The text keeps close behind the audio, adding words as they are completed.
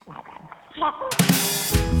Welcome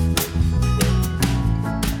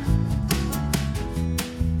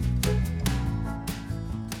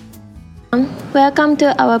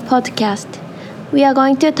to our podcast. We are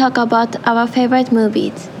going to talk about our favorite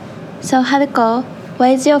movies. So, Haruko,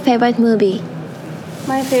 what is your favorite movie?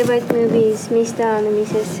 My favorite movie is Mr. and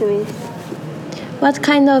Mrs. Smith. What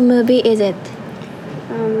kind of movie is it?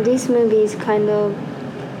 This movie is kind of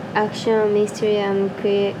action, mystery, and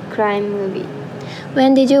crime movie.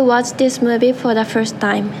 When did you watch this movie for the first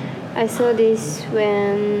time? I saw this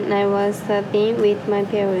when I was 13 with my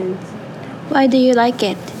parents. Why do you like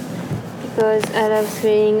it? Because I love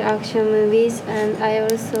thrilling action movies, and I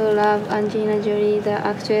also love Angelina Jolie, the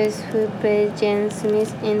actress who played Jane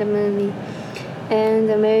Smith in the movie. And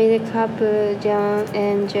the married couple, John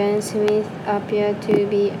and Jane Smith, appear to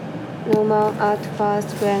be normal at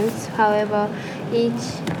first glance. However,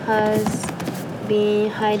 each has been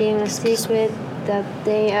hiding a secret that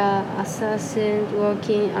they are assassins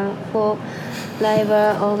working for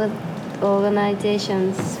rival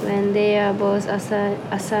organizations. When they are both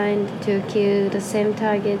assigned to kill the same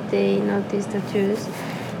target, they notice the truth.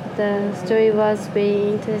 The story was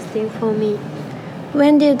very interesting for me.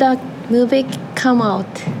 When did the movie come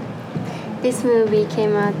out? This movie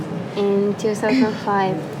came out in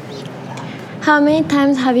 2005. How many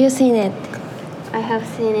times have you seen it? I have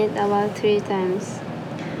seen it about 3 times.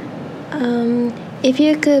 If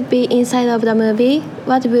you could be inside of the movie,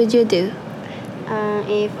 what would you do?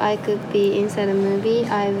 If I could be inside the movie,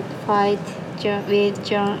 I would fight with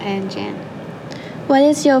John and Jen. What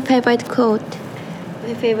is your favorite quote?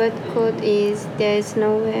 My favorite quote is, "There is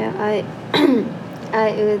nowhere I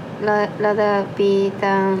would rather be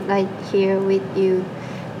than right here with you,"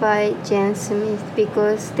 by Jane Smith,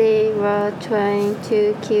 because they were trying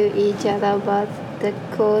to kill each other, but the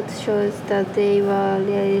quote shows that they were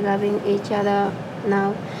really loving each other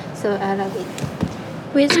now, so I love it.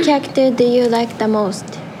 Which character do you like the most?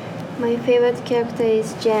 My favorite character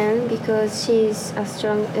is Jen because she is a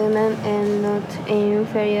strong woman and not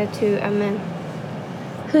inferior to a man.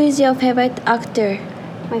 Who is your favorite actor?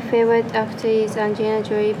 My favorite actor is Angelina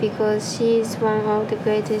Jolie because she is one of the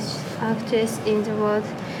greatest actresses in the world.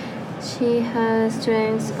 She has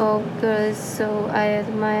strength of girls, so I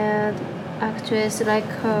admired actresses like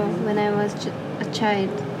her when I was a child.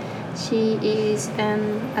 She is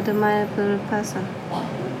an admirable person.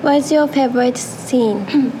 What is your favorite scene?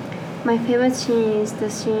 My favorite scene is the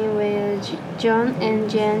scene where John and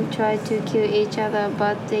Jen tried to kill each other,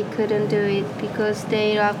 but they couldn't do it because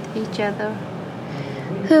they loved each other.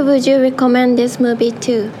 Who would you recommend this movie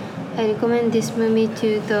to? I recommend this movie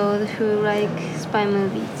to those who like spy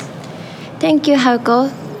movies. Thank you, Haruko.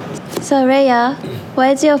 So, Reiya,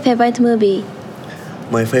 what is your favorite movie?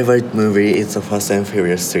 My favorite movie is the Fast and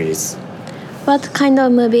Furious series. What kind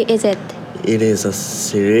of movie is it? It is a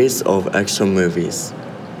series of action movies.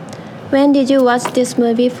 When did you watch this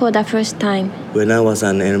movie for the first time? When I was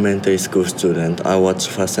an elementary school student, I watched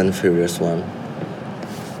Fast and Furious 1.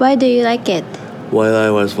 Why do you like it? While I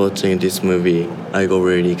was watching this movie, I got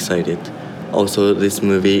really excited. Also, this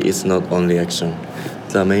movie is not only action.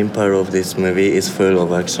 The main part of this movie is full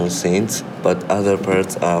of action scenes, but other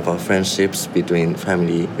parts are about friendships between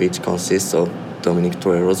family, which consists of Dominic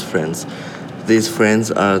Torerro's friends. These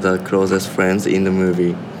friends are the closest friends in the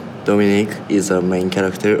movie. Dominic is a main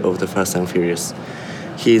character of the Fast and Furious.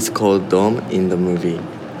 He is called Dom in the movie.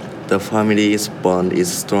 The family's bond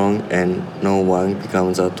is strong and no one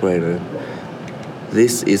becomes a traitor.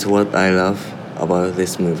 This is what I love about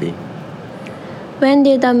this movie. When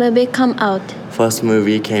did the movie come out? First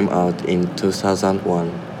movie came out in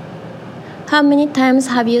 2001. How many times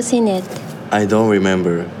have you seen it? I don't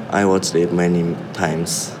remember. I watched it many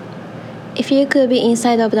times. If you could be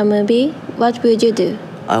inside of the movie, what would you do?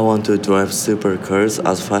 I want to drive supercars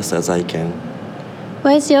as fast as I can.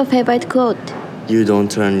 What is your favorite quote? You don't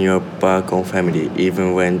turn your back on family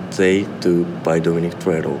even when they do, by Dominic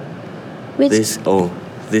Toretto.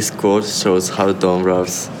 This quote shows how Dom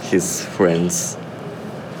loves his friends.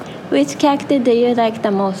 Which character do you like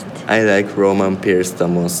the most? I like Roman Pearce the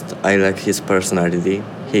most. I like his personality.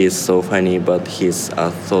 He is so funny, but he's a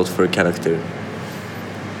thoughtful character.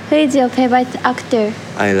 Who is your favorite actor?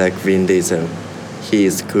 I like Vin Diesel. He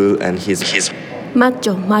is cool and he's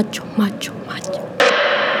Macho.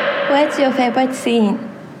 What's your favorite scene?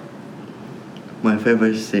 My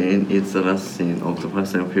favorite scene is the last scene of the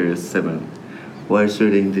Fast and Furious 7. While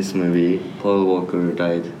shooting this movie, Paul Walker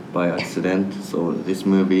died by accident, so this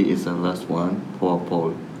movie is the last one for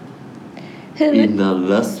Paul. In the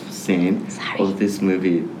last scene of this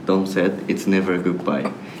movie, Dom said, "It's never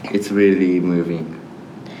goodbye." It's really moving.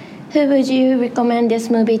 Who would you recommend this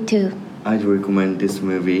movie to? I'd recommend this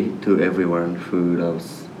movie to everyone who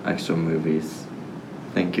loves action movies.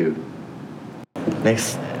 Thank you.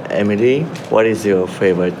 Next, Emily, what is your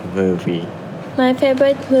favorite movie? My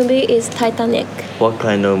favorite movie is Titanic. What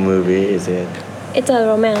kind of movie is it? It's a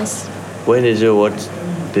romance. When did you watch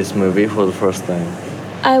this movie for the first time?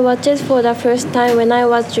 I watched it for the first time when I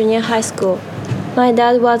was junior high school. My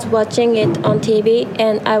dad was watching it on TV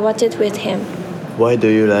and I watched it with him. Why do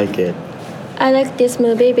you like it? I like this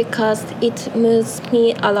movie because it moves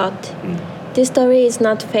me a lot. This story is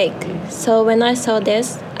not fake. So when I saw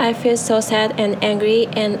this, I feel so sad and angry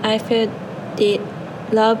and I feel the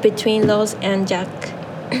love between Rose and Jack.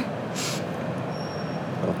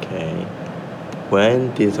 Okay.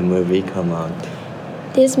 When did the movie come out?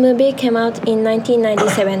 This movie came out in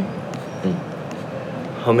 1997.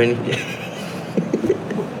 How many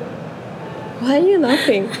Why are you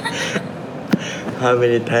laughing? How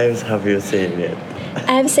many times have you seen it?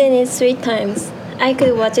 I've seen it 3 times. I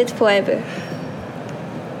could watch it forever.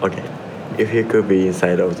 Okay. If you could be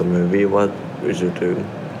inside of the movie, what would you do?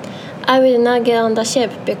 I will not get on the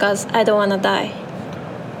ship because I don't want to die.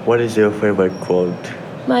 What is your favorite quote?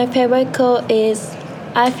 My favorite quote is,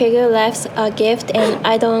 I figure life's a gift and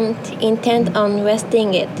I don't intend on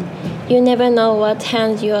wasting it. You never know what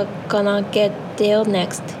hand you're gonna get dealt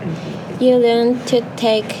next. You learn to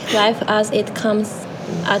take life as it comes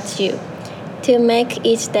at you, to make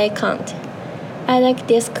each day count. I like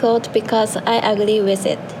this quote because I agree with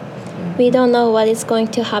it. We don't know what is going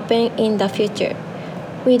to happen in the future.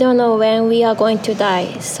 We don't know when we are going to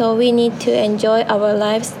die, so we need to enjoy our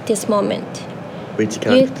lives this moment. Which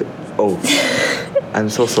character? Oh, I'm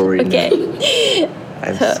so sorry. Okay.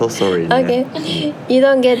 I'm so sorry. Okay. You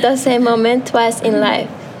don't get the same moment twice in life,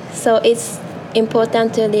 so it's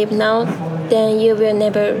important to live now, then you will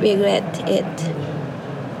never regret it.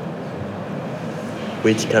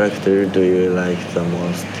 Which character do you like the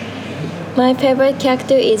most? My favorite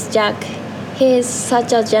character is Jack. He is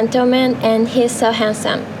such a gentleman and he's so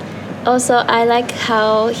handsome. Also, I like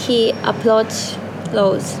how he approached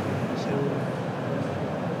Rose.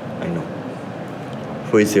 I know.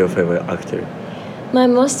 Who is your favorite actor? My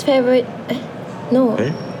most favorite... No.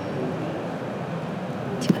 え?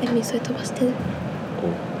 違う、エミそれ飛ばしてる。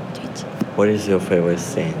 Oh. What is your favorite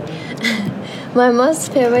scene? My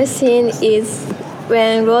most favorite scene is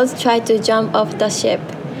when Rose tried to jump off the ship.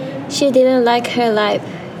 She didn't like her life.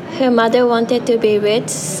 Her mother wanted to be rich,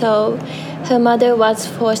 so her mother was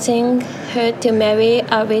forcing her to marry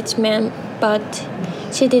a rich man, but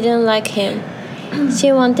she didn't like him.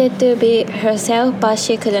 She wanted to be herself, but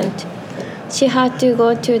she couldn't. She had to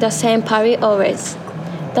go to the same party always.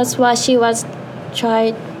 That's why she was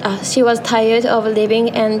tired of living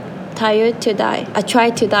and tried to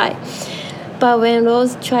die. But when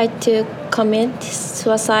Rose tried to commit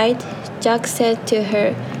suicide, Jack said to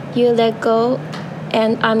her, "You let go,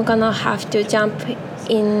 and I'm gonna have to jump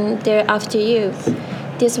in there after you."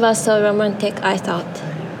 This was so romantic, I thought.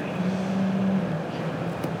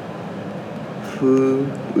 Who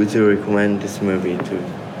would you recommend this movie to?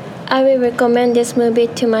 I will recommend this movie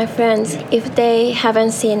to my friends if they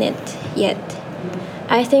haven't seen it yet.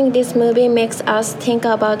 I think this movie makes us think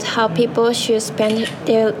about how people should spend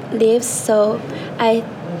their lives, so I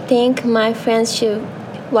think my friends should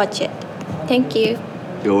watch it. Thank you.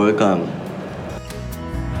 You're welcome.